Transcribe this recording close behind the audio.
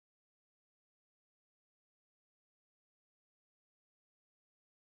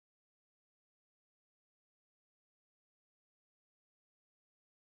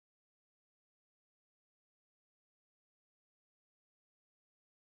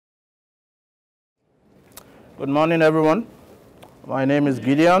Good morning, everyone. My name is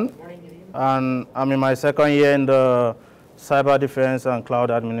Gideon, and I'm in my second year in the Cyber Defense and Cloud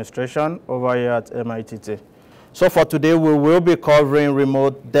Administration over here at MITT. So for today, we will be covering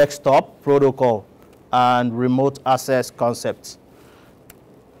remote desktop protocol and remote access concepts.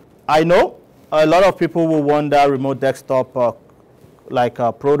 I know a lot of people will wonder remote desktop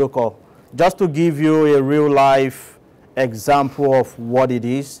protocol. Just to give you a real-life example of what it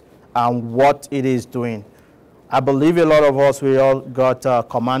is and what it is doing. I believe a lot of us, we all got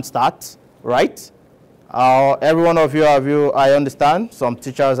command start, right? Every one of you, I understand, some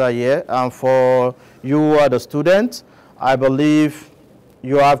teachers are here, and for you who are the students, I believe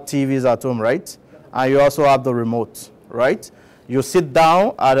you have TVs at home, right? And you also have the remote, right? You sit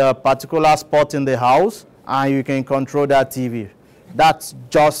down at a particular spot in the house, and you can control that TV. That's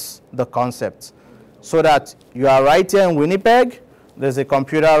just the concept. So that you are right here in Winnipeg, there's a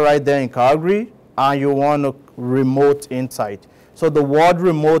computer right there in Calgary, and you want to remote inside. So the word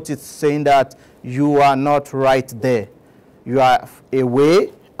remote is saying that you are not right there. You are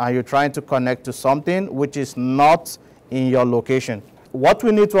away, and you're trying to connect to something which is not in your location. What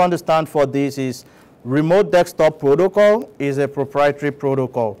we need to understand for this is remote desktop protocol is a proprietary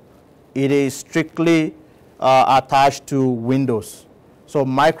protocol. It is strictly attached to Windows. So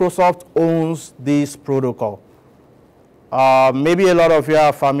Microsoft owns this protocol. Maybe a lot of you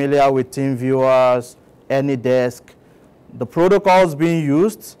are familiar with TeamViewers, AnyDesk. The protocols being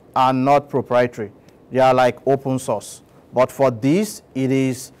used are not proprietary. They are like open source. But for this, it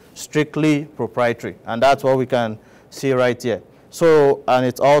is strictly proprietary. And that's what we can see right here. So, and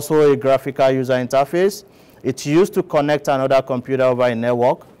it's also a graphical user interface. It's used to connect another computer over a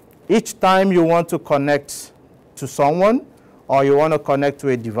network. Each time you want to connect to someone or you want to connect to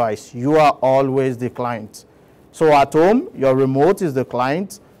a device, you are always the client. So at home, your remote is the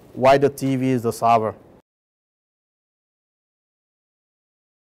client, while the TV is the server.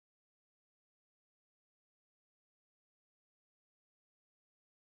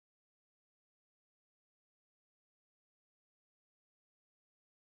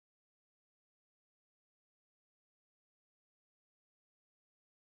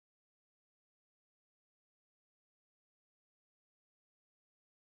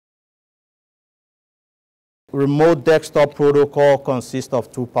 Remote desktop protocol consists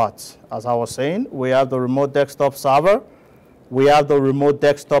of two parts. As I was saying, we have the remote desktop server, we have the remote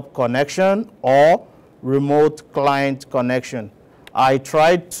desktop connection or remote client connection. I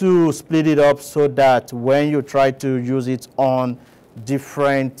tried to split it up so that when you try to use it on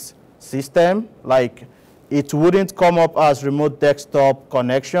different systems, like it wouldn't come up as remote desktop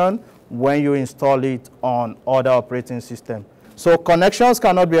connection when you install it on other operating systems. So connections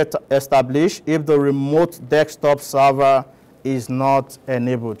cannot be established if the remote desktop server is not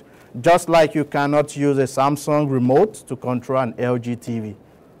enabled. Just like you cannot use a Samsung remote to control an LG TV.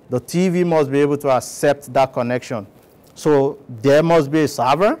 The TV must be able to accept that connection. So there must be a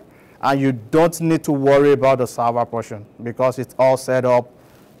server, and you don't need to worry about the server portion because it's all set up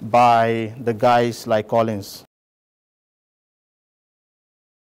by the guys like Collins.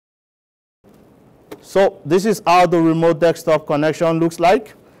 So this is how the remote desktop connection looks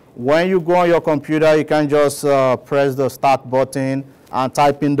like. When you go on your computer, you can just press the start button and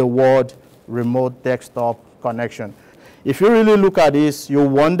type in the word remote desktop connection. If you really look at this, you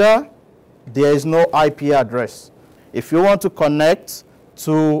wonder there is no IP address. If you want to connect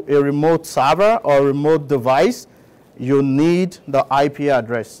to a remote server or remote device, you need the IP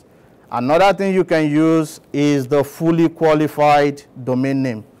address. Another thing you can use is the fully qualified domain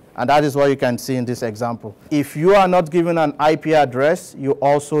name. And that is what you can see in this example. If you are not given an IP address, you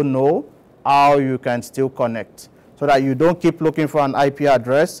also know how you can still connect so that you don't keep looking for an IP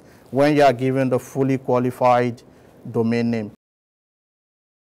address when you are given the fully qualified domain name.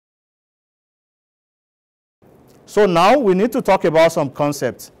 So now we need to talk about some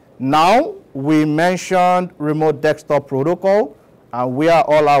concepts. Now we mentioned remote desktop protocol, and we are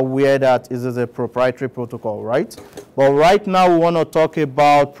all aware that it is a proprietary protocol, right? But right now we want to talk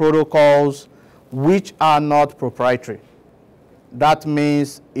about protocols which are not proprietary. That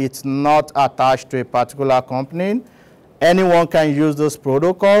means it's not attached to a particular company. Anyone can use this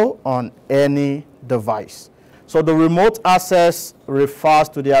protocol on any device. So the remote access refers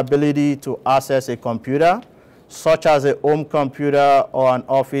to the ability to access a computer, such as a home computer or an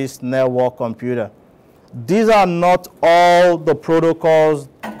office network computer. These are not all the protocols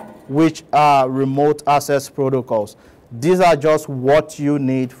which are remote access protocols. These are just what you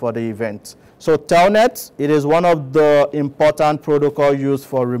need for the event. So Telnet, it is one of the important protocols used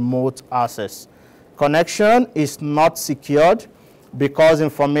for remote access. Connection is not secured because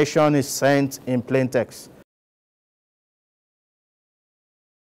information is sent in plain text.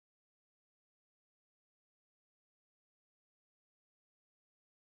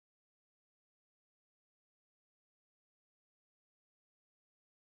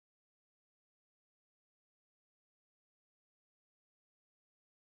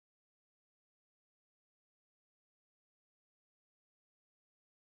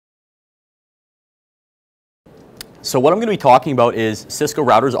 So what I'm going to be talking about is Cisco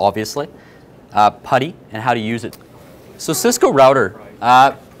routers, obviously, PuTTY, and how to use it. So Cisco router,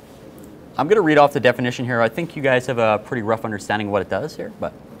 I'm going to read off the definition here. I think you guys have a pretty rough understanding of what it does here,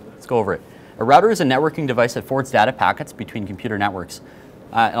 but let's go over it. A router is a networking device that forwards data packets between computer networks.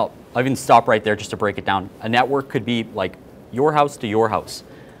 I'll even stop right there just to break it down. A network could be like your house to your house,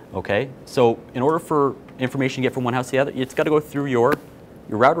 okay? So in order for information to get from one house to the other, it's got to go through your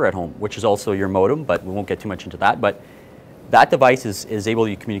router at home, which is also your modem, but we won't get too much into that. But that device is able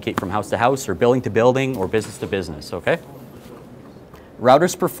to communicate from house to house or building to building or business to business, okay?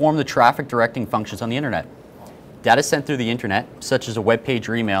 Routers perform the traffic directing functions on the internet. Data sent through the internet, such as a web page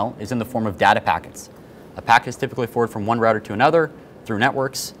or email, is in the form of data packets. A packet is typically forwarded from one router to another through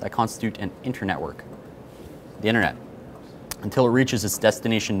networks that constitute an internetwork, the internet, until it reaches its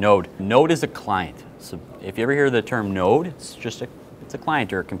destination node. Node is a client. So if you ever hear the term node, it's just it's a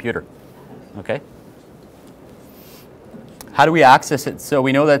client or a computer, okay? How do we access it? So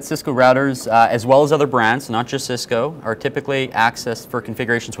we know that Cisco routers, as well as other brands, not just Cisco, are typically accessed for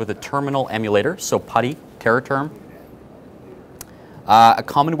configurations with a terminal emulator, so PuTTY, TerraTerm. A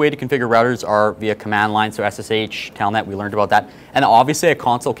common way to configure routers are via command line, so SSH, Telnet, we learned about that. And obviously a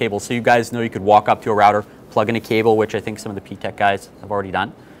console cable, so you guys know you could walk up to a router, plug in a cable, which I think some of the P-Tech guys have already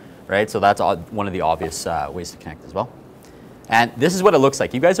done, right? So that's one of the obvious ways to connect as well. And this is what it looks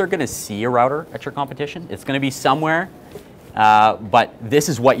like. You guys are going to see a router at your competition. It's going to be somewhere. But this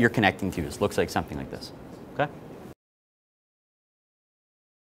is what you're connecting to. It looks like something like this, okay?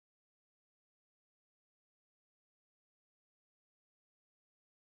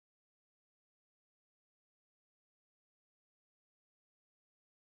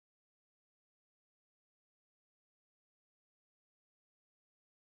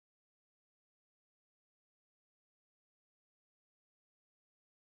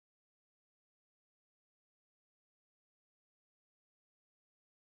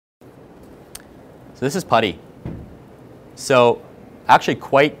 So this is PuTTY. So actually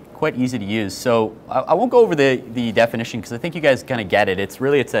quite easy to use. So I won't go over the definition because I think you guys kind of get it. It's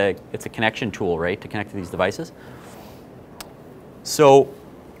a connection tool, right, to connect to these devices. So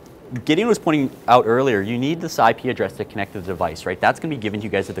Gideon was pointing out earlier, you need this IP address to connect to the device, right? That's going to be given to you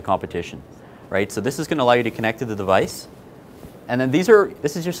guys at the competition, right? So this is going to allow you to connect to the device. And then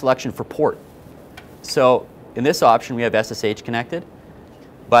this is your selection for port. So in this option, we have SSH connected,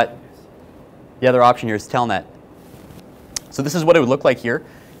 but the other option here is Telnet. So this is what it would look like here.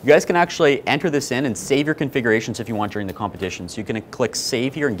 You guys can actually enter this in and save your configurations if you want during the competition. So you can click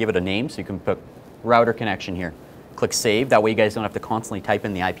Save here and give it a name. So you can put router connection here. Click Save. That way you guys don't have to constantly type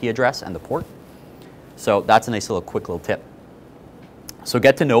in the IP address and the port. So that's a nice quick little tip. So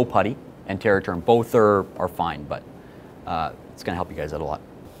get to know PuTTY and TerraTerm. Both are fine, but it's going to help you guys out a lot.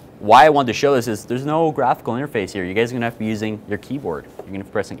 Why I wanted to show this is there's no graphical interface here. You guys are going to have to be using your keyboard. You're going to be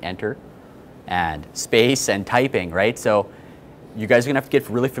pressing Enter and space and typing, right? So you guys are gonna have to get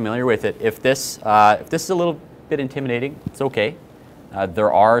really familiar with it. If this is a little bit intimidating, it's okay.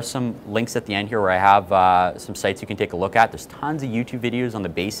 There are some links at the end here where I have some sites you can take a look at. There's tons of YouTube videos on the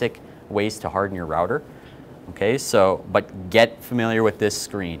basic ways to harden your router. Okay, so, but get familiar with this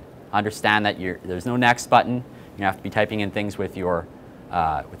screen. Understand that there's no next button. You have to be typing in things with your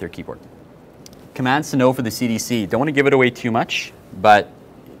keyboard. Commands to know for the CDC. Don't want to give it away too much, but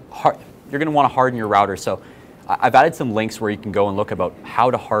you're going to want to harden your router. So I've added some links where you can go and look about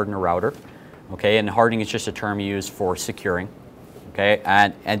how to harden a router. Okay, and hardening is just a term used for securing. Okay,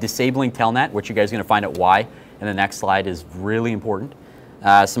 and disabling Telnet, which you guys are going to find out why in the next slide, is really important.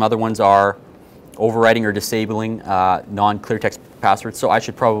 Some other ones are overriding or disabling non-clear text passwords. So I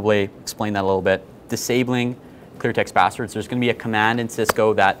should probably explain that a little bit. Disabling clear text passwords. There's going to be a command in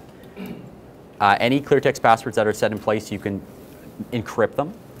Cisco that any clear text passwords that are set in place, you can encrypt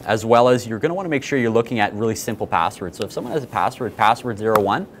them. As well as you're going to want to make sure you're looking at really simple passwords. So if someone has a password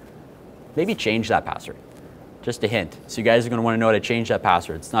 01, maybe change that password. Just a hint. So you guys are going to want to know how to change that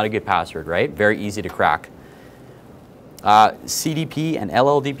password. It's not a good password, right? Very easy to crack. CDP and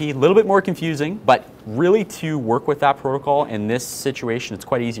LLDP, a little bit more confusing, but really to work with that protocol in this situation, it's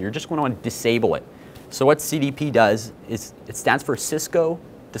quite easy. You're just going to want to disable it. So what CDP does is it stands for Cisco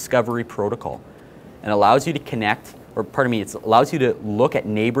Discovery Protocol and allows you to connect, or pardon me, it allows you to look at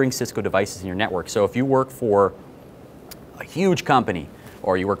neighboring Cisco devices in your network. So if you work for a huge company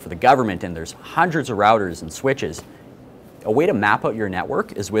or you work for the government and there's hundreds of routers and switches, a way to map out your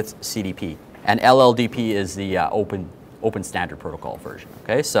network is with CDP. And LLDP is the open standard protocol version.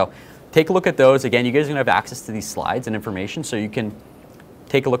 Okay, so take a look at those. Again, you guys are going to have access to these slides and information, so you can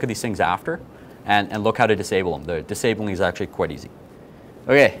take a look at these things after and look how to disable them. The disabling is actually quite easy.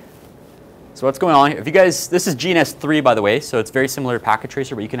 Okay, So what's going on here? If you guys, this is GNS3 by the way, so it's very similar to Packet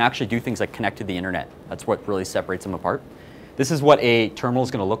Tracer, but you can actually do things like connect to the internet. That's what really separates them apart. This is what a terminal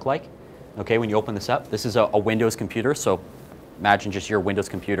is going to look like. Okay, when you open this up, this is a Windows computer. So imagine just your Windows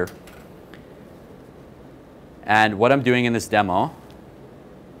computer. And what I'm doing in this demo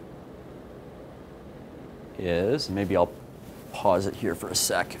is, maybe I'll pause it here for a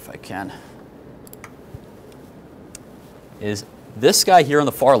sec if I can, is this guy here on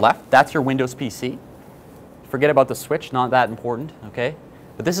the far left, that's your Windows PC. Forget about the switch, not that important, okay?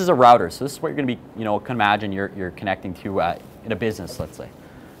 But this is a router, so this is what you're going to be, you know, can imagine you're connecting to in a business, let's say,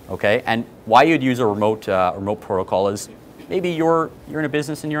 okay? And why you'd use a remote protocol is maybe you're in a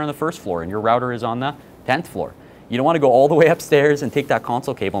business and you're on the first floor and your router is on the 10th floor. You don't want to go all the way upstairs and take that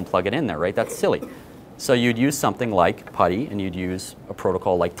console cable and plug it in there, right? That's silly. So you'd use something like PuTTY and you'd use a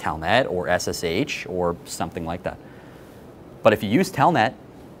protocol like Telnet or SSH or something like that. But if you use Telnet,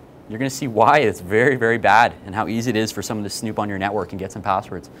 you're going to see why it's very, very bad and how easy it is for someone to snoop on your network and get some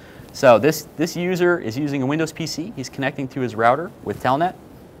passwords. So this user is using a Windows PC. He's connecting to his router with Telnet.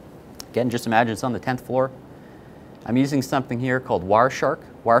 Again, just imagine it's on the 10th floor. I'm using something here called Wireshark.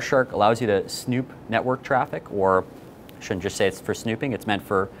 Wireshark allows you to snoop network traffic, or I shouldn't just say it's for snooping, it's meant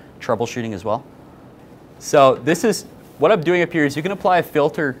for troubleshooting as well. So this is, what I'm doing up here is you can apply a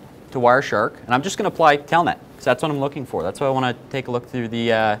filter to Wireshark, and I'm just going to apply Telnet, because that's what I'm looking for. That's why I want to take a look through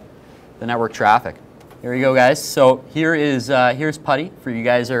the network traffic. Here we go, guys. So here is here's PuTTY, for you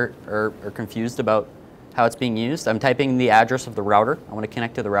guys are confused about how it's being used. I'm typing the address of the router. I want to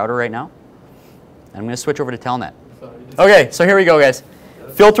connect to the router right now. And I'm going to switch over to Telnet. Okay, so here we go, guys.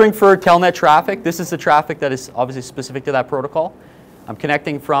 Filtering for Telnet traffic. This is the traffic that is obviously specific to that protocol. I'm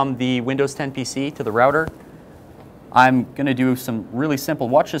connecting from the Windows 10 PC to the router. I'm going to do some really simple,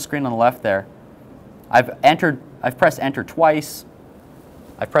 watch the screen on the left there. I've pressed enter twice.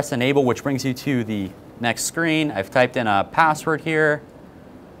 I've pressed enable, which brings you to the next screen. I've typed in a password here.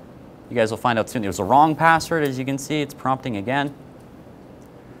 You guys will find out soon it was a wrong password. As you can see, it's prompting again.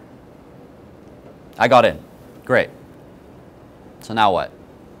 I got in. Great. So now what?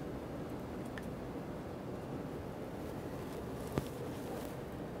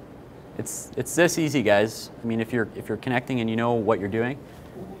 It's this easy, guys. I mean, if you're connecting and you know what you're doing.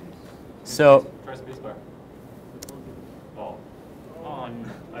 So try spacebar. Oh,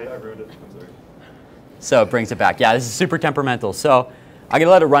 I ruined it. I'm sorry. So it brings it back. Yeah, this is super temperamental. So I'm going to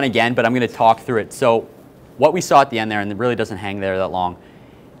let it run again, but I'm going to talk through it. So what we saw at the end there, and it really doesn't hang there that long,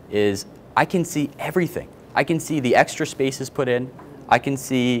 is I can see everything. I can see the extra spaces put in. I can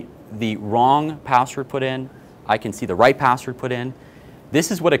see the wrong password put in. I can see the right password put in. This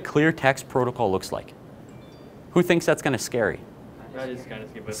is what a clear text protocol looks like. Who thinks that's kind of scary? That is kind of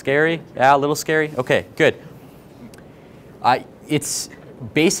scary. Scary? Yeah, a little scary? Okay, good. It's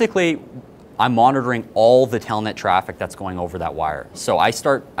basically, I'm monitoring all the Telnet traffic that's going over that wire. So I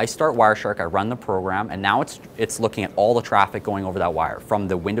start Wireshark, I run the program, and now it's looking at all the traffic going over that wire, from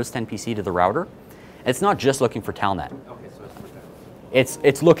the Windows 10 PC to the router. It's not just looking for Telnet. Okay,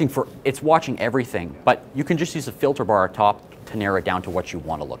 so It's watching everything, but you can just use a filter bar at top to narrow it down to what you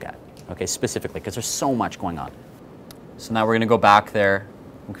want to look at, okay, specifically, because there's so much going on. So now we're going to go back there.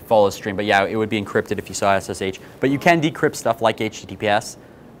 We can follow the stream, but yeah, it would be encrypted if you saw SSH. But you can decrypt stuff like HTTPS.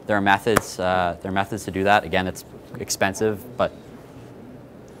 There are methods to do that. Again, it's expensive, but.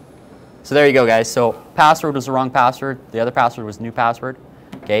 So there you go, guys. So password was the wrong password. The other password was new password,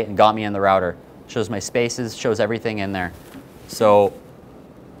 okay, and got me in the router. Shows my spaces, shows everything in there. So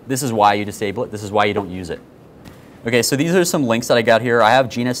this is why you disable it. This is why you don't use it. Okay, so these are some links that I got here. I have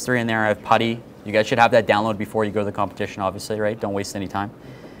GNS3 in there. I have PuTTY. You guys should have that download before you go to the competition, obviously, right? Don't waste any time.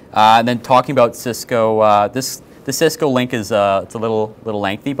 And then talking about Cisco, the Cisco link is it's a little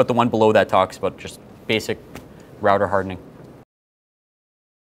lengthy, but the one below that talks about just basic router hardening.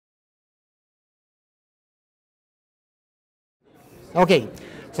 Okay,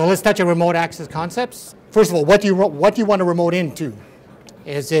 so let's touch on remote access concepts. First of all, what do you want to remote into?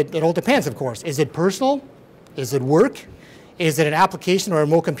 It all depends, of course. Is it personal? Is it work? Is it an application or a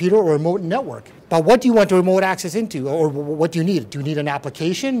remote computer or a remote network? But what do you want to remote access into, or what do you need? Do you need an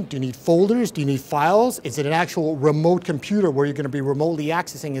application? Do you need folders? Do you need files? Is it an actual remote computer where you're going to be remotely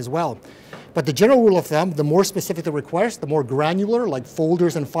accessing as well? But the general rule of thumb, the more specific the request, the more granular, like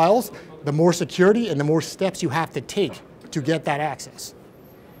folders and files, the more security and the more steps you have to take to get that access.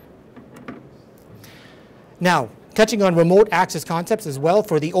 Now, touching on remote access concepts as well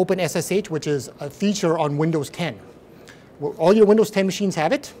for the OpenSSH, which is a feature on Windows 10. All your Windows 10 machines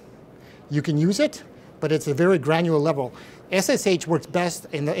have it. You can use it. but it's a very granular level. SSH works best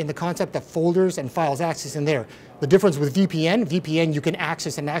in the concept of folders and files access in there. The difference with VPN, you can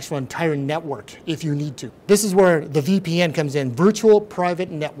access an actual entire network if you need to. This is where the VPN comes in, Virtual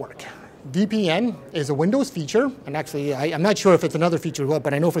Private Network. VPN is a Windows feature, and actually I'm not sure if it's another feature,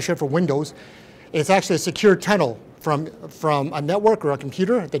 but I know for sure for Windows, it's actually a secure tunnel from a network or a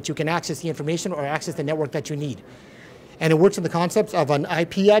computer that you can access the information or access the network that you need. And it works in the concepts of an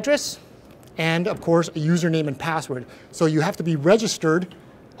IP address and, of course, a username and password. So you have to be registered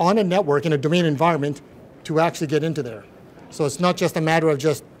on a network in a domain environment to actually get into there. So it's not just a matter of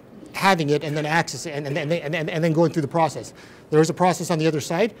just having it and then access it and then going through the process. There is a process on the other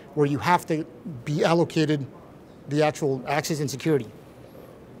side where you have to be allocated the actual access and security.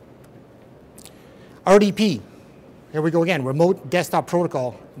 RDP, here we go again, Remote Desktop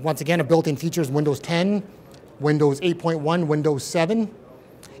Protocol. Once again, a built-in features Windows 10, Windows 8.1, Windows 7.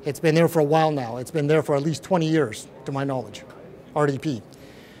 It's been there for a while now. It's been there for at least 20 years, to my knowledge, RDP.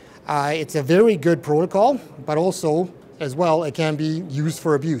 It's a very good protocol, but also, as well, it can be used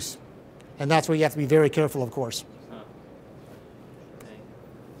for abuse. And that's where you have to be very careful, of course.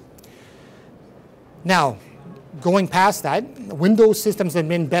 Now, going past that, Windows systems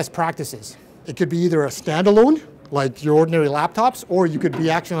admin best practices. It could be either a standalone, like your ordinary laptops, or you could be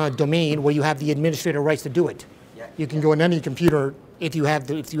actually on a domain where you have the administrator rights to do it. You can go on any computer if you have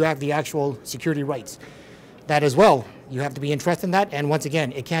the actual security rights. That as well, you have to be interested in that, and once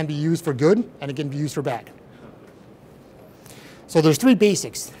again, it can be used for good and it can be used for bad. So there's three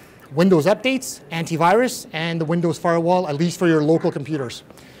basics: Windows updates, antivirus, and the Windows firewall, at least for your local computers.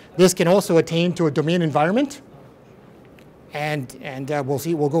 This can also attain to a domain environment, and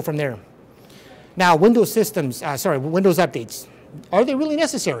we'll go from there. Now, Windows systems, Windows updates, are they really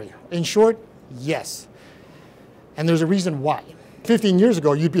necessary? In short, yes. And there's a reason why. 15 years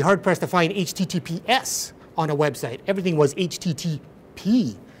ago, you'd be hard-pressed to find HTTPS on a website. Everything was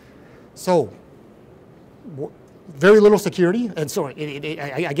HTTP. So, very little security, and so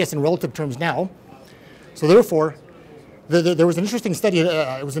I guess in relative terms now. So therefore, there was an interesting study,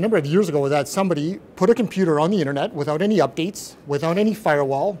 it was a number of years ago, that somebody put a computer on the internet without any updates, without any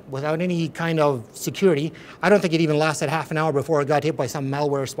firewall, without any kind of security. I don't think it even lasted half an hour before it got hit by some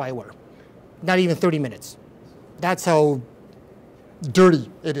malware or spyware. Not even 30 minutes. That's how dirty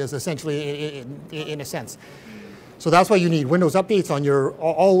it is, essentially, in a sense. So that's why you need Windows updates on your,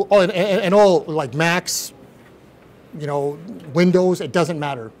 all like Macs, you know, Windows, it doesn't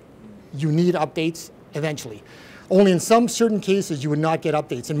matter. You need updates eventually. Only in some certain cases you would not get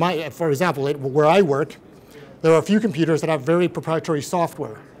updates. For example, where I work, there are a few computers that have very proprietary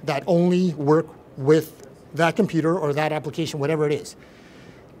software that only work with that computer or that application, whatever it is.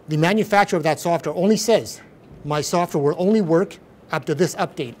 The manufacturer of that software only says, my software will only work up to this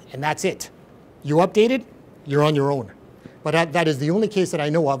update, and that's it. You update it, you're on your own. But that is the only case that I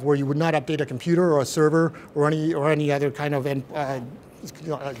know of where you would not update a computer or a server or any other kind of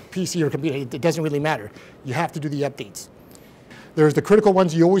PC or computer. It doesn't really matter. You have to do the updates. There's the critical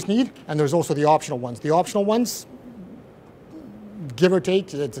ones you always need, and there's also the optional ones. The optional ones, give or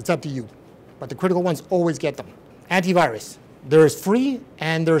take, it's up to you. But the critical ones, always get them. Antivirus. There's free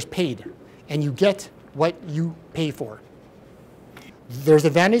and there's paid, and you get what you pay for. There's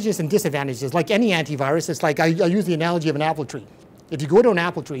advantages and disadvantages. Like any antivirus, it's like I use the analogy of an apple tree. If you go to an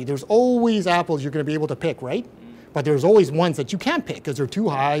apple tree, there's always apples you're going to be able to pick, right? But there's always ones that you can't pick because they're too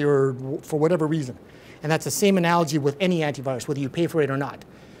high or for whatever reason. And that's the same analogy with any antivirus, whether you pay for it or not.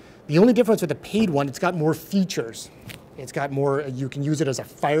 The only difference with the paid one, it's got more features. It's got more, you can use it as a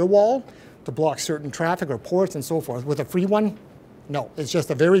firewall to block certain traffic or ports and so forth. With a free one, no. It's just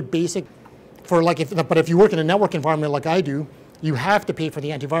a very basic, but if you work in a network environment like I do, you have to pay for the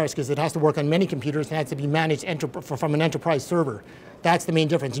antivirus because it has to work on many computers and has to be managed from an enterprise server. That's the main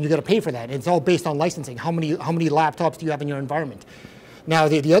difference, and you got to pay for that. It's all based on licensing. How many laptops do you have in your environment? Now,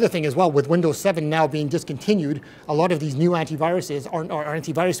 the other thing as well, with Windows 7 now being discontinued, a lot of these new antiviruses or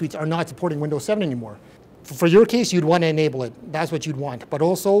antivirus suites are not supporting Windows 7 anymore. For your case, you'd want to enable it. That's what you'd want. But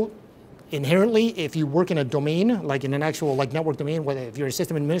also, inherently, if you work in a domain, like in an actual network domain, whether if you're a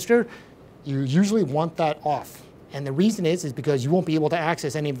system administrator, you usually want that off. And the reason is because you won't be able to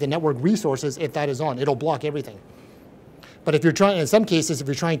access any of the network resources if that is on. It'll block everything. But if you're trying, in some cases, if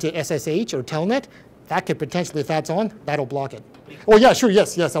you're trying to SSH or Telnet, that could potentially, if that's on, that'll block it. Oh yeah, sure,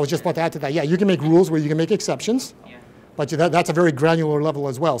 yes, I was just about to add to that. Yeah, you can make rules where you can make exceptions, but that's a very granular level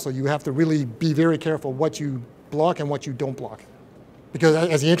as well. So you have to really be very careful what you block and what you don't block. Because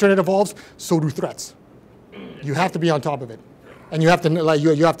as the internet evolves, so do threats. You have to be on top of it. And you have to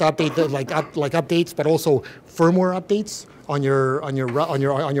you have to update updates, but also firmware updates on your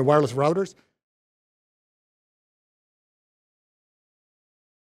wireless routers.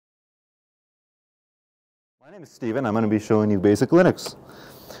 My name is Steven. I'm going to be showing you basic Linux.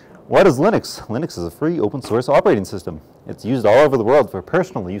 What is Linux? Linux is a free open source operating system. It's used all over the world for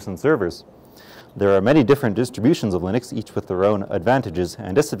personal use on servers. There are many different distributions of Linux, each with their own advantages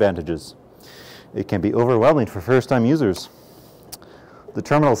and disadvantages. It can be overwhelming for first-time users. The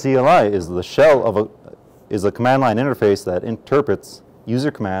terminal CLI is the shell of a command line interface that interprets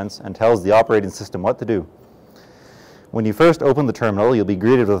user commands and tells the operating system what to do. When you first open the terminal, you'll be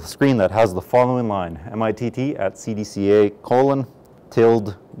greeted with a screen that has the following line: MITT at CDCA :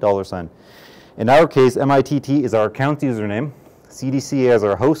 $. In our case, MITT is our account username, CDCA is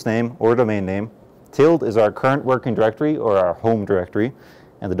our host name or domain name, tilde is our current working directory or our home directory,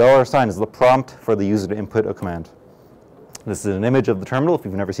 and the $sign is the prompt for the user to input a command. This is an image of the terminal if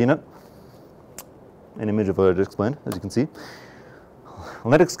you've never seen it. An image of what I just explained, as you can see.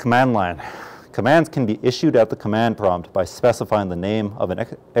 Linux command line. Commands can be issued at the command prompt by specifying the name of an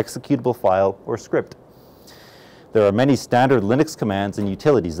executable file or script. There are many standard Linux commands and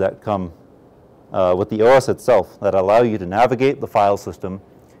utilities that come with the OS itself that allow you to navigate the file system,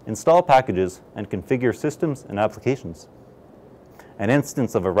 install packages, and configure systems and applications. An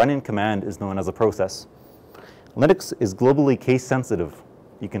instance of a running command is known as a process. Linux is globally case sensitive.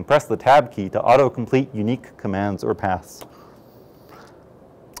 You can press the tab key to auto-complete unique commands or paths.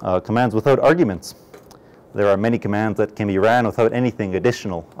 Commands without arguments. There are many commands that can be ran without anything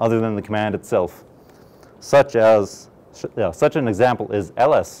additional other than the command itself. Such an example is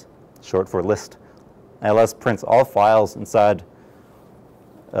ls, short for list. ls prints all files inside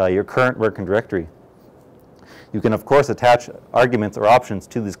your current working directory. You can of course attach arguments or options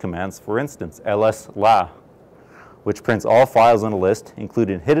to these commands. For instance, ls_la, which prints all files on a list,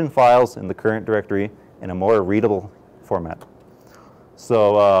 including hidden files in the current directory in a more readable format.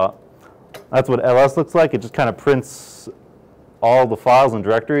 So that's what ls looks like. It just kind of prints all the files and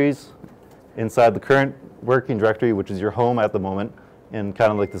directories inside the current working directory, which is your home at the moment, in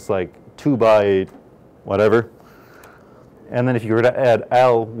kind of like this 2 by whatever. And then if you were to add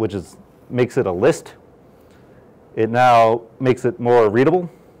l, which makes it a list, it now makes it more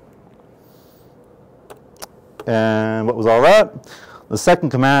readable. And what was all that? The second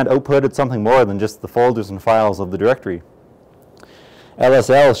command outputted something more than just the folders and files of the directory.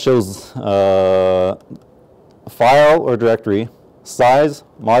 LSL shows file or directory, size,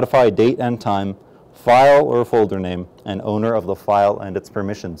 modified date and time, file or folder name, and owner of the file and its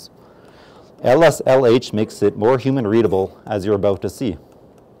permissions. LSLH makes it more human readable, as you're about to see.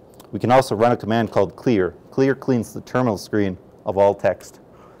 We can also run a command called clear. Clear cleans the terminal screen of all text.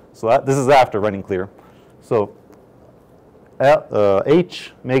 So this is after running clear. So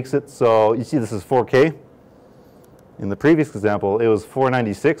H makes it so, you see this is 4K. In the previous example, it was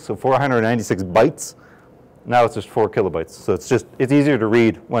 496, so 496 bytes. Now it's just 4 kilobytes. So it's easier to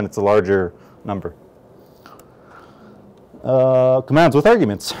read when it's a larger number. Commands with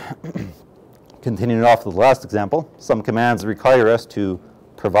arguments. Continuing off with the last example, some commands require us to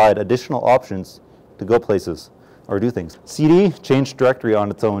provide additional options to go places or do things. CD, change directory on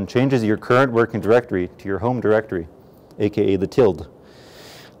its own, changes your current working directory to your home directory, aka the tilde.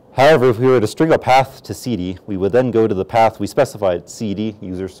 However, if we were to string a path to CD, we would then go to the path we specified, CD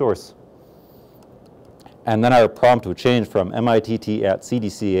user source. And then our prompt would change from MITT at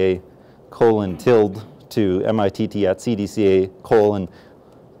CDCA : tilde to MITT at CDCA :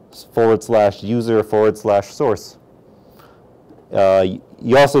 /user/ source.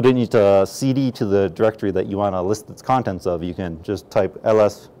 You also didn't need to CD to the directory that you want to list its contents of. You can just type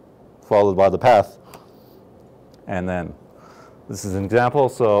ls followed by the path. And then this is an example.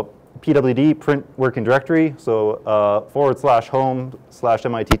 So pwd print working directory. So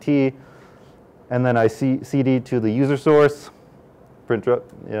 /home/MITT. And then I CD to the user source. Print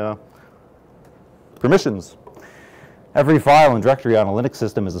permissions. Every file and directory on a Linux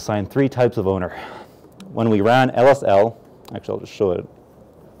system is assigned 3 types of owner. When we ran LSL, actually I'll just show it.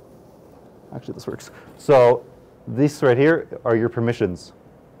 Actually this works. So these right here are your permissions.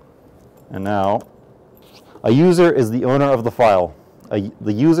 And now a user is the owner of the file.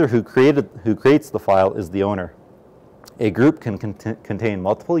 The user who creates the file is the owner. A group can contain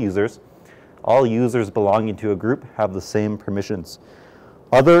multiple users. All users belonging to a group have the same permissions.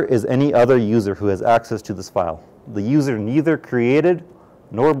 Other is any other user who has access to this file. The user neither created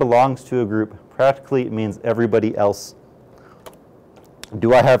nor belongs to a group. Practically, it means everybody else.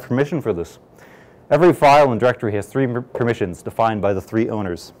 Do I have permission for this? Every file and directory has 3 permissions defined by the 3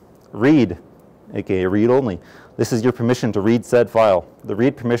 owners. Read, aka read only. This is your permission to read said file. The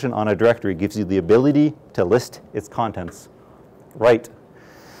read permission on a directory gives you the ability to list its contents. Write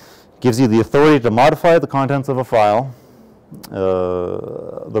gives you the authority to modify the contents of a file.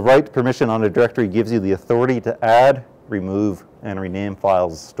 The right permission on a directory gives you the authority to add, remove, and rename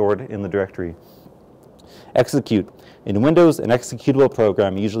files stored in the directory. Execute. In Windows, an executable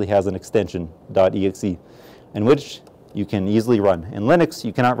program usually has an extension .exe, in which you can easily run. In Linux,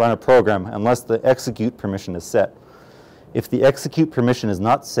 you cannot run a program unless the execute permission is set. If the execute permission is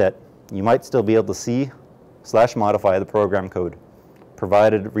not set, you might still be able to see/modify the program code,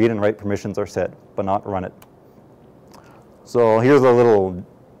 provided read and write permissions are set, but not run it. So here's a little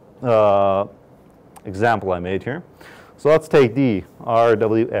example I made here. So let's take D,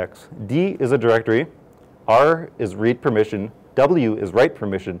 RWX. D is a directory, R is read permission, W is write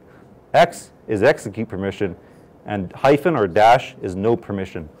permission, X is execute permission, and hyphen or dash is no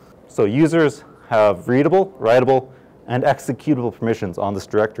permission. So users have readable, writable, and executable permissions on this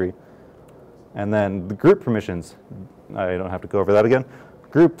directory. And then the group permissions, I don't have to go over that again.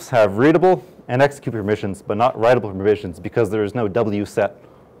 Groups have readable and execute permissions, but not writable permissions because there is no W set.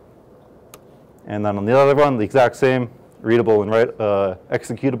 And then on the other one, the exact same, readable and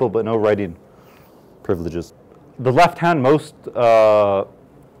executable, but no writing privileges. The left-hand most 4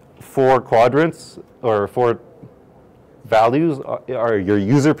 quadrants or 4 values are your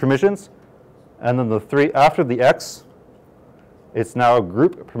user permissions, and then the 3 after the X, it's now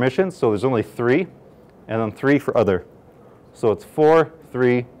group permissions, so there's only 3, and then 3 for other. So it's 4,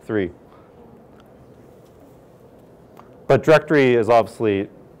 3, 3. But directory is obviously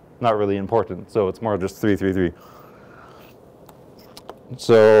not really important, so it's more just 3, 3, 3.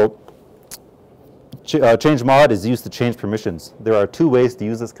 So change mod is used to change permissions. There are 2 ways to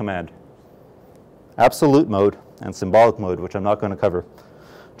use this command: absolute mode and symbolic mode, which I'm not going to cover.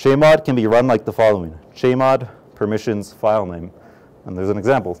 Chmod can be run like the following: chmod permissions file name. And there's an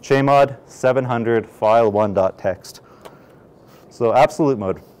example: chmod 700 file1.txt. So absolute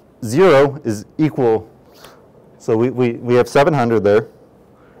mode. 0 is equal. So we have 700 there.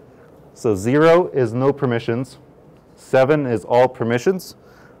 So 0 is no permissions. 7 is all permissions.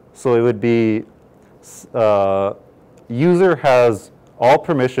 So it would be user has all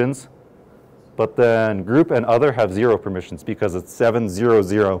permissions, but then group and other have 0 permissions because it's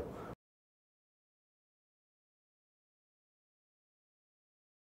 700.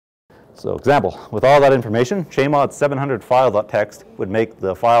 So example, with all that information, chmod 700 file.txt would make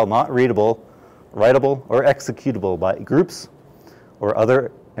the file not readable, writable, or executable by groups or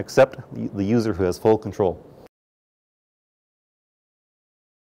other except the user who has full control.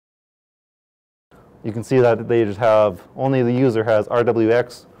 You can see that they just have, only the user has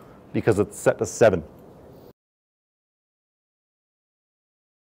RWX because it's set to 7.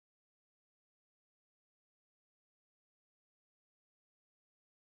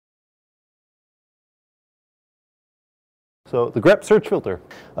 So the grep search filter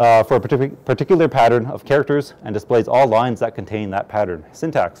for a particular pattern of characters and displays all lines that contain that pattern.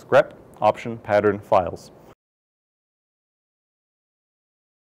 Syntax: grep option pattern files.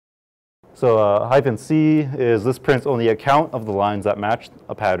 So -c is this prints only a count of the lines that match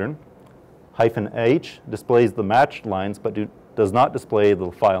a pattern. -h displays the matched lines but does not display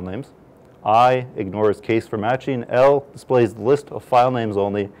the file names. I ignores case for matching. L displays the list of file names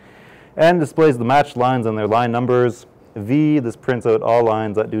only and displays the matched lines and their line numbers. V, this prints out all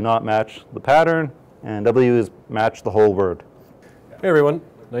lines that do not match the pattern, and W is match the whole word. Hey everyone,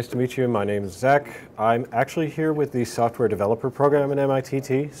 nice to meet you. My name is Zach. I'm actually here with the software developer program at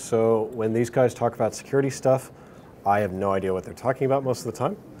MITT, so when these guys talk about security stuff, I have no idea what they're talking about most of the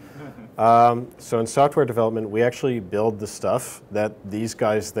time. So in software development, we actually build the stuff that these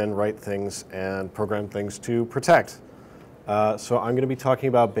guys then write things and program things to protect. So I'm going to be talking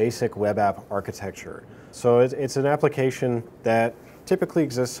about basic web app architecture. So it's an application that typically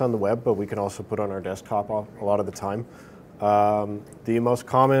exists on the web, but we can also put on our desktop a lot of the time. The most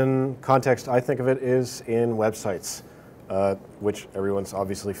common context I think of it is in websites, which everyone's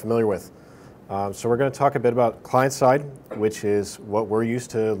obviously familiar with. So we're going to talk a bit about client side, which is what we're used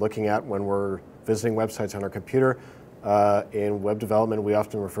to looking at when we're visiting websites on our computer. In web development, we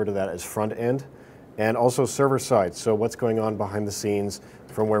often refer to that as front end. And also server side, so what's going on behind the scenes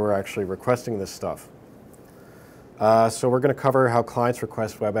from where we're actually requesting this stuff. So we're going to cover how clients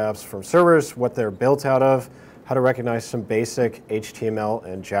request web apps from servers, what they're built out of, how to recognize some basic HTML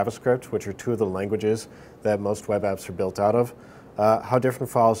and JavaScript, which are 2 of the languages that most web apps are built out of, how different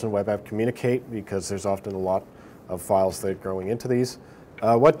files in web app communicate, because there's often a lot of files that are going into these,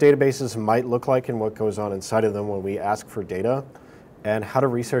 what databases might look like and what goes on inside of them when we ask for data, and how to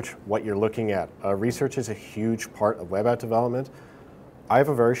research what you're looking at. Research is a huge part of web app development. I have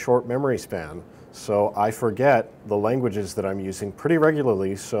a very short memory span, so I forget the languages that I'm using pretty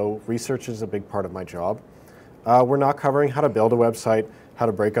regularly, so research is a big part of my job. We're not covering how to build a website, how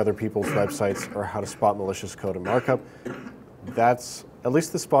to break other people's websites, or how to spot malicious code and markup. That's, at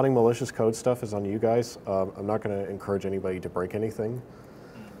least the spotting malicious code stuff is on you guys. I'm not going to encourage anybody to break anything.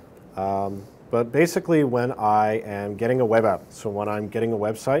 But basically when I am getting a web app, so when I'm getting a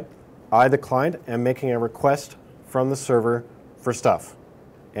website, I, the client, am making a request from the server for stuff.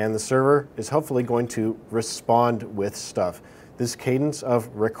 And the server is hopefully going to respond with stuff. This cadence of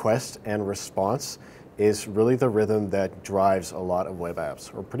request and response is really the rhythm that drives a lot of web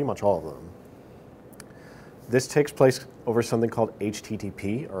apps, or pretty much all of them. This takes place over something called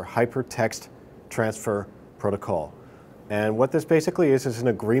HTTP, or Hypertext Transfer Protocol. And what this basically is an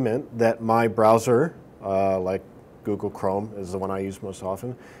agreement that my browser, like Google Chrome is the one I use most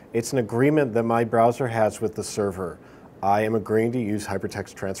often, it's an agreement that my browser has with the server. I am agreeing to use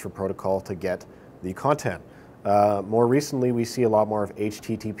Hypertext Transfer Protocol to get the content. More recently, we see a lot more of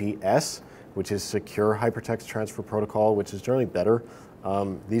HTTPS, which is Secure Hypertext Transfer Protocol, which is generally better.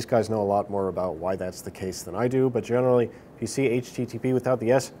 These guys know a lot more about why that's the case than I do, but generally, if you see HTTP without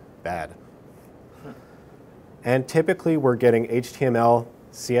the S, bad. And typically, we're getting HTML,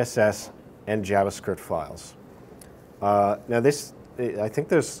 CSS, and JavaScript files. Now this, I think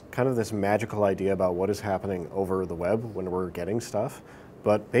there's kind of this magical idea about what is happening over the web when we're getting stuff.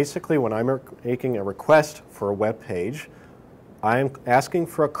 But basically, when I'm making a request for a web page, I'm asking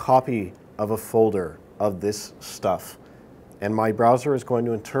for a copy of a folder of this stuff. And my browser is going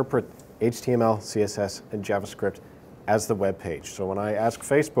to interpret HTML, CSS, and JavaScript as the web page. So when I ask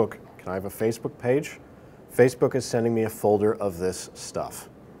Facebook, can I have a Facebook page? Facebook is sending me a folder of this stuff.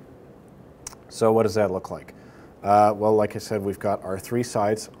 So what does that look like? Well, like I said, we've got our 3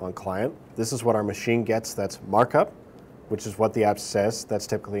 sides on client. This is what our machine gets, that's markup, which is what the app says, that's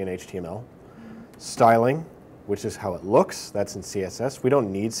typically in HTML. Styling, which is how it looks, that's in CSS. We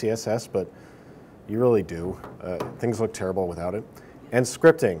don't need CSS, but you really do. Things look terrible without it. And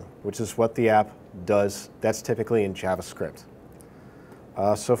scripting, which is what the app does, that's typically in JavaScript.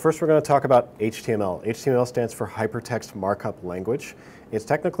 So first we're going to talk about HTML. HTML stands for Hypertext Markup Language. It's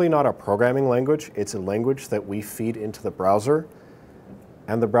technically not a programming language, it's a language that we feed into the browser,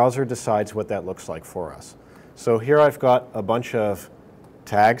 and the browser decides what that looks like for us. So here I've got a bunch of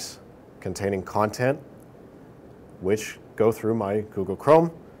tags containing content, which go through my Google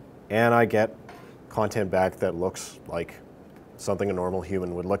Chrome, and I get content back that looks like something a normal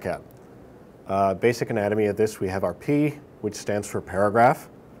human would look at. Basic anatomy of this, we have our P, which stands for paragraph,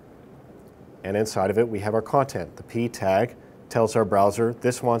 and inside of it we have our content. The P tag tells our browser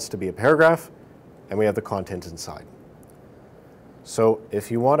this wants to be a paragraph, and we have the content inside. So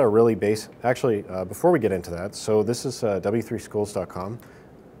if you want a really before we get into that, so this is w3schools.com.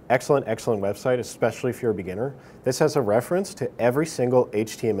 Excellent, excellent website, especially if you're a beginner. This has a reference to every single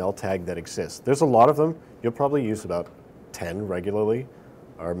HTML tag that exists. There's a lot of them. You'll probably use about 10 regularly,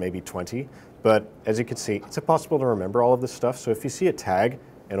 or maybe 20. But as you can see, it's impossible to remember all of this stuff. So if you see a tag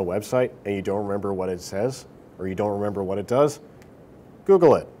in a website and you don't remember what it says, or you don't remember what it does,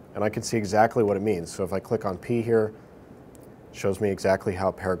 Google it, and I can see exactly what it means. So if I click on P here, it shows me exactly how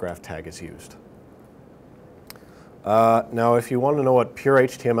a paragraph tag is used. Now, if you want to know what pure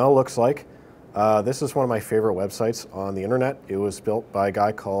HTML looks like, this is one of my favorite websites on the internet. It was built by a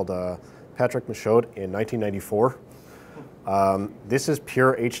guy called Patrick Michaud in 1994. This is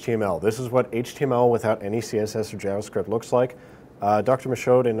pure HTML. This is what HTML without any CSS or JavaScript looks like. Dr.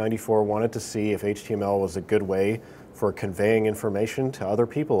 Michaud in '94 wanted to see if HTML was a good way for conveying information to other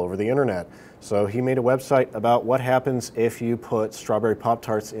people over the internet. So he made a website about what happens if you put strawberry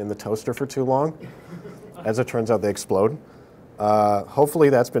Pop-Tarts in the toaster for too long. As it turns out, they explode. Hopefully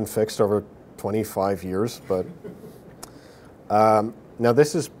that's been fixed over 25 years. But now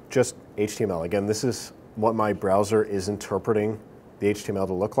this is just HTML. Again, this is what my browser is interpreting the HTML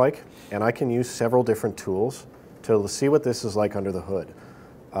to look like. And I can use several different tools to see what this is like under the hood.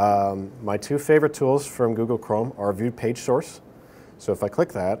 My 2 favorite tools from Google Chrome are View Page Source. So if I click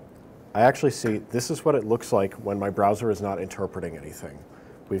that, I actually see this is what it looks like when my browser is not interpreting anything.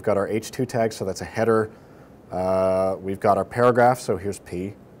 We've got our H2 tag, so that's a header. We've got our paragraph, so here's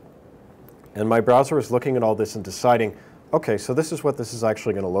P. And my browser is looking at all this and deciding, okay, so this is what this is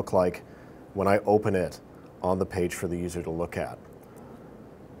actually going to look like when I open it on the page for the user to look at.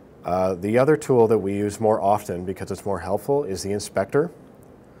 The other tool that we use more often because it's more helpful is the inspector.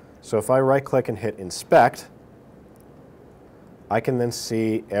 So if I right-click and hit inspect, I can then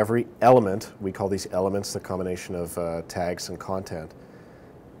see every element. We call these elements the combination of tags and content.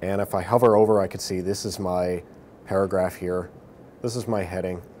 And if I hover over, I can see this is my paragraph here. This is my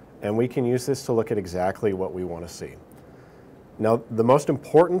heading. And we can use this to look at exactly what we want to see. Now, the most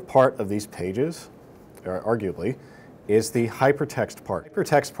important part of these pages arguably, is the hypertext part.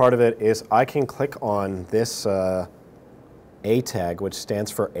 Hypertext part of it is I can click on this A tag, which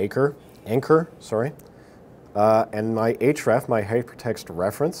stands for anchor, and my href, my hypertext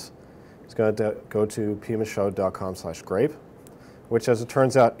reference, is going to go to pmichaud.com/grape, which, as it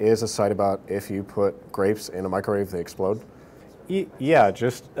turns out, is a site about if you put grapes in a microwave, they explode. Yeah,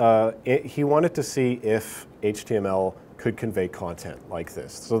 just he wanted to see if HTML could convey content like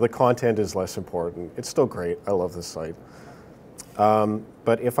this. So the content is less important. It's still great. I love this site.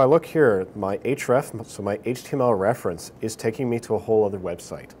 But if I look here, my href, so my HTML reference, is taking me to a whole other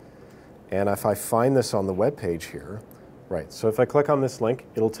website. And if I find this on the web page here, right, so if I click on this link,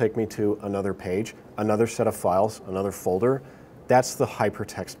 it'll take me to another page, another set of files, another folder. That's the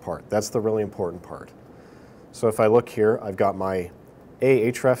hypertext part. That's the really important part. So if I look here, I've got my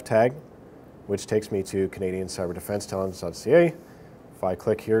href tag, which takes me to CanadianCyberdefenseTalents.ca. If I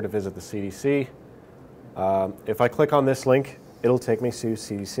click here to visit the CDC, if I click on this link, it'll take me to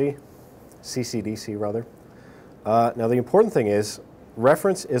CCDC rather. Now the important thing is,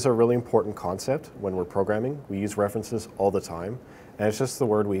 reference is a really important concept when we're programming. We use references all the time, and it's just the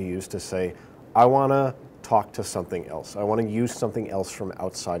word we use to say, I want to talk to something else. I want to use something else from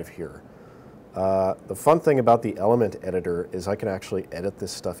outside of here. The fun thing about the element editor is I can actually edit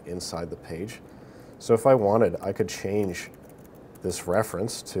this stuff inside the page. So if I wanted, I could change this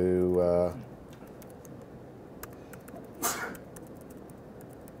reference to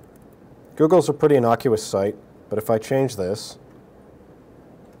Google's a pretty innocuous site, but if I change this,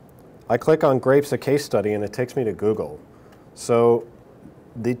 I click on grapes, a case study, and it takes me to Google. So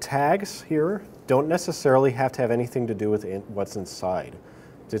the tags here don't necessarily have to have anything to do with what's inside.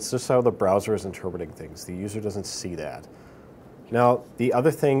 It's just how the browser is interpreting things. The user doesn't see that. Now, the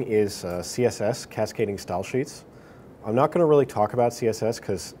other thing is CSS, cascading style sheets. I'm not going to really talk about CSS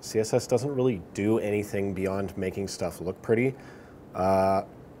because CSS doesn't really do anything beyond making stuff look pretty,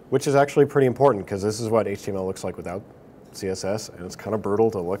 which is actually pretty important because this is what HTML looks like without CSS, and it's kind of brutal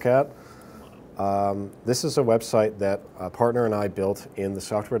to look at. This is a website that a partner and I built in the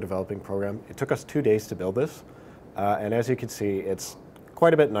software developing program. It took us 2 days to build this, and as you can see, it's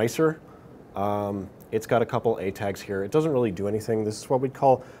quite a bit nicer. It's got a couple A tags here. It doesn't really do anything. This is what we'd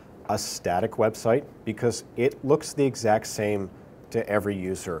call a static website because it looks the exact same to every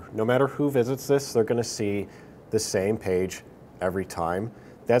user. No matter who visits this, they're going to see the same page every time.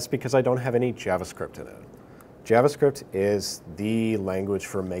 That's because I don't have any JavaScript in it. JavaScript is the language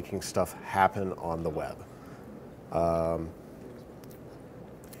for making stuff happen on the web.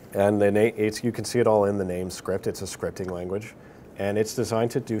 And you can see it all in the name script. It's a scripting language, and it's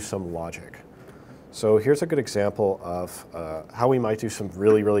designed to do some logic. So here's a good example of how we might do some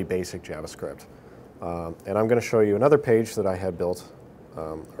really, really basic JavaScript. And I'm going to show you another page that I had built,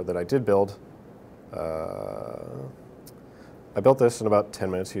 or that I did build. I built this in about 10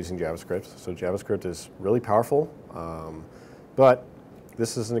 minutes using JavaScript. So JavaScript is really powerful, but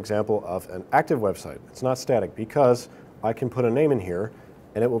this is an example of an active website. It's not static because I can put a name in here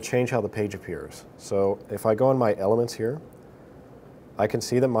and it will change how the page appears. So if I go on my elements here, I can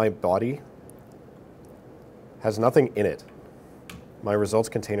see that my body has nothing in it. My results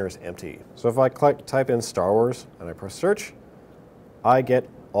container is empty. So if I type in Star Wars and I press search, I get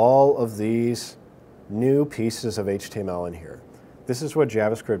all of these new pieces of HTML in here. This is what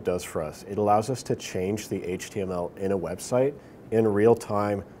JavaScript does for us. It allows us to change the HTML in a website in real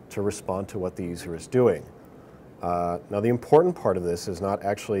time to respond to what the user is doing. Now the important part of this is not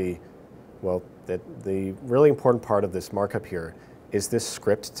actually, well, the really important part of this markup here is this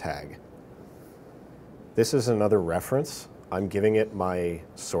script tag. This is another reference. I'm giving it my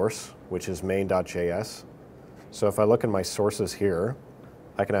source, which is main.js. So if I look in my sources here,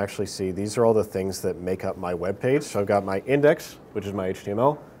 I can actually see these are all the things that make up my web page. So I've got my index, which is my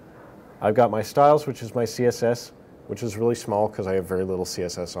HTML. I've got my styles, which is my CSS, which is really small because I have very little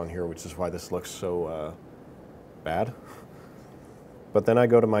CSS on here, which is why this looks so bad. But then I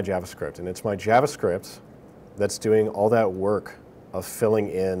go to my JavaScript, and it's my JavaScript that's doing all that work of filling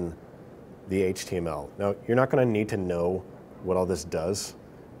in the HTML. Now, you're not going to need to know what all this does,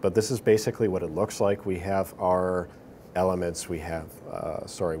 but this is basically what it looks like. We have our elements, we have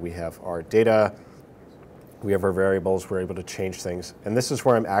our data, we have our variables, we're able to change things. And this is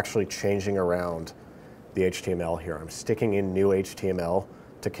where I'm actually changing around the HTML here. I'm sticking in new HTML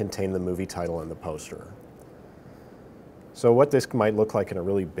to contain the movie title and the poster. So what this might look like in a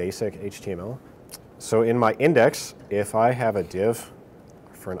really basic HTML. So in my index, if I have a div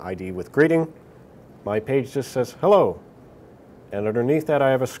for an ID with greeting, my page just says hello. And underneath that I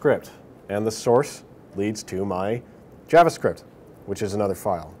have a script. And the source leads to my JavaScript, which is another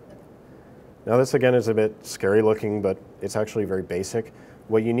file. Now this again is a bit scary looking, but it's actually very basic.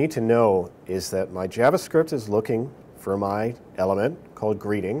 What you need to know is that my JavaScript is looking for my element called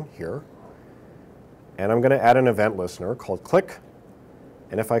greeting here. And I'm going to add an event listener called click.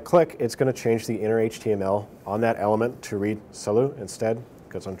 And if I click, it's going to change the inner HTML on that element to read salut instead,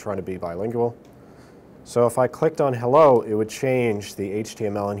 because I'm trying to be bilingual. So if I clicked on hello, it would change the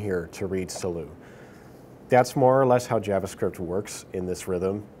HTML in here to read salut. That's more or less how JavaScript works in this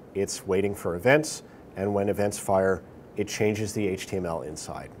rhythm. It's waiting for events, and when events fire, it changes the HTML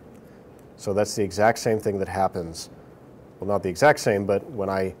inside. So that's the exact same thing that happens. Well, not the exact same, but when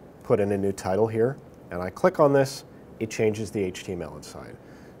I put in a new title here, and I click on this, it changes the HTML inside.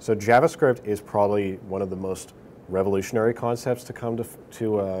 So JavaScript is probably one of the most revolutionary concepts to come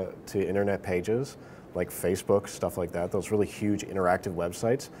to internet pages, like Facebook, stuff like that. Those really huge interactive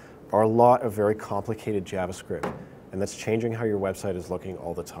websites are a lot of very complicated JavaScript, and that's changing how your website is looking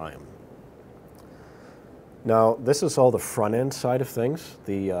all the time. Now, this is all the front-end side of things,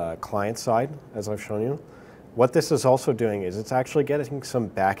 the client side, as I've shown you. What this is also doing is it's actually getting some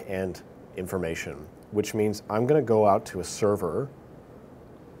back-end information, which means I'm going to go out to a server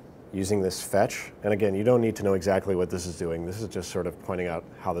using this fetch. And again, you don't need to know exactly what this is doing. This is just sort of pointing out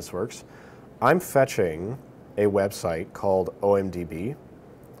how this works. I'm fetching a website called OMDB.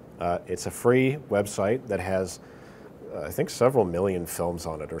 It's a free website that has, I think, several million films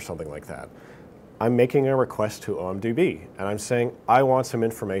on it or something like that. I'm making a request to OMDB, and I'm saying, I want some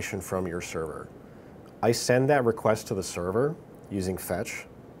information from your server. I send that request to the server using fetch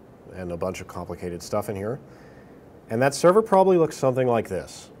and a bunch of complicated stuff in here. And that server probably looks something like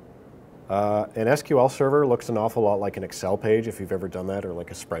this. An SQL server looks an awful lot like an Excel page, if you've ever done that, or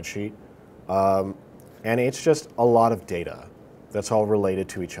like a spreadsheet. And it's just a lot of data that's all related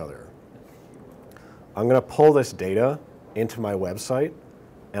to each other. I'm going to pull this data into my website,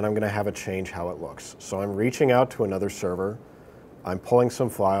 and I'm going to have it change how it looks. So I'm reaching out to another server, I'm pulling some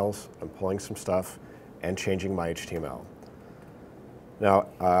files, I'm pulling some stuff, and changing my HTML. Now,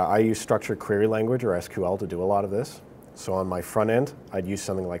 I use structured query language, or SQL, to do a lot of this. So on my front end, I'd use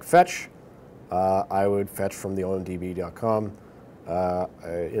something like fetch. I would fetch from the omdb.com.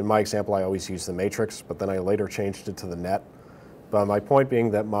 In my example, I always use the matrix, but then I later changed it to the net. But my point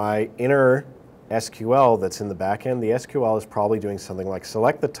being that my inner SQL that's in the back end, the SQL is probably doing something like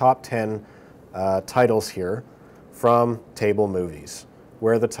select the top 10 titles here from table movies,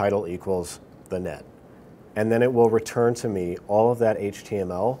 where the title equals the net. And then it will return to me all of that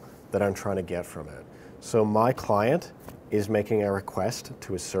HTML that I'm trying to get from it. So my client is making a request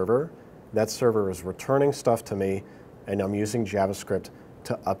to a server. That server is returning stuff to me, and I'm using JavaScript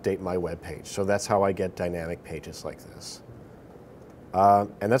to update my web page. So that's how I get dynamic pages like this.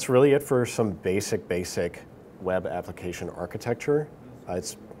 And that's really it for some basic web application architecture.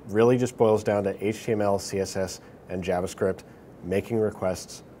 It really just boils down to HTML, CSS, and JavaScript, making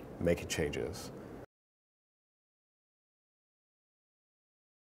requests, making changes.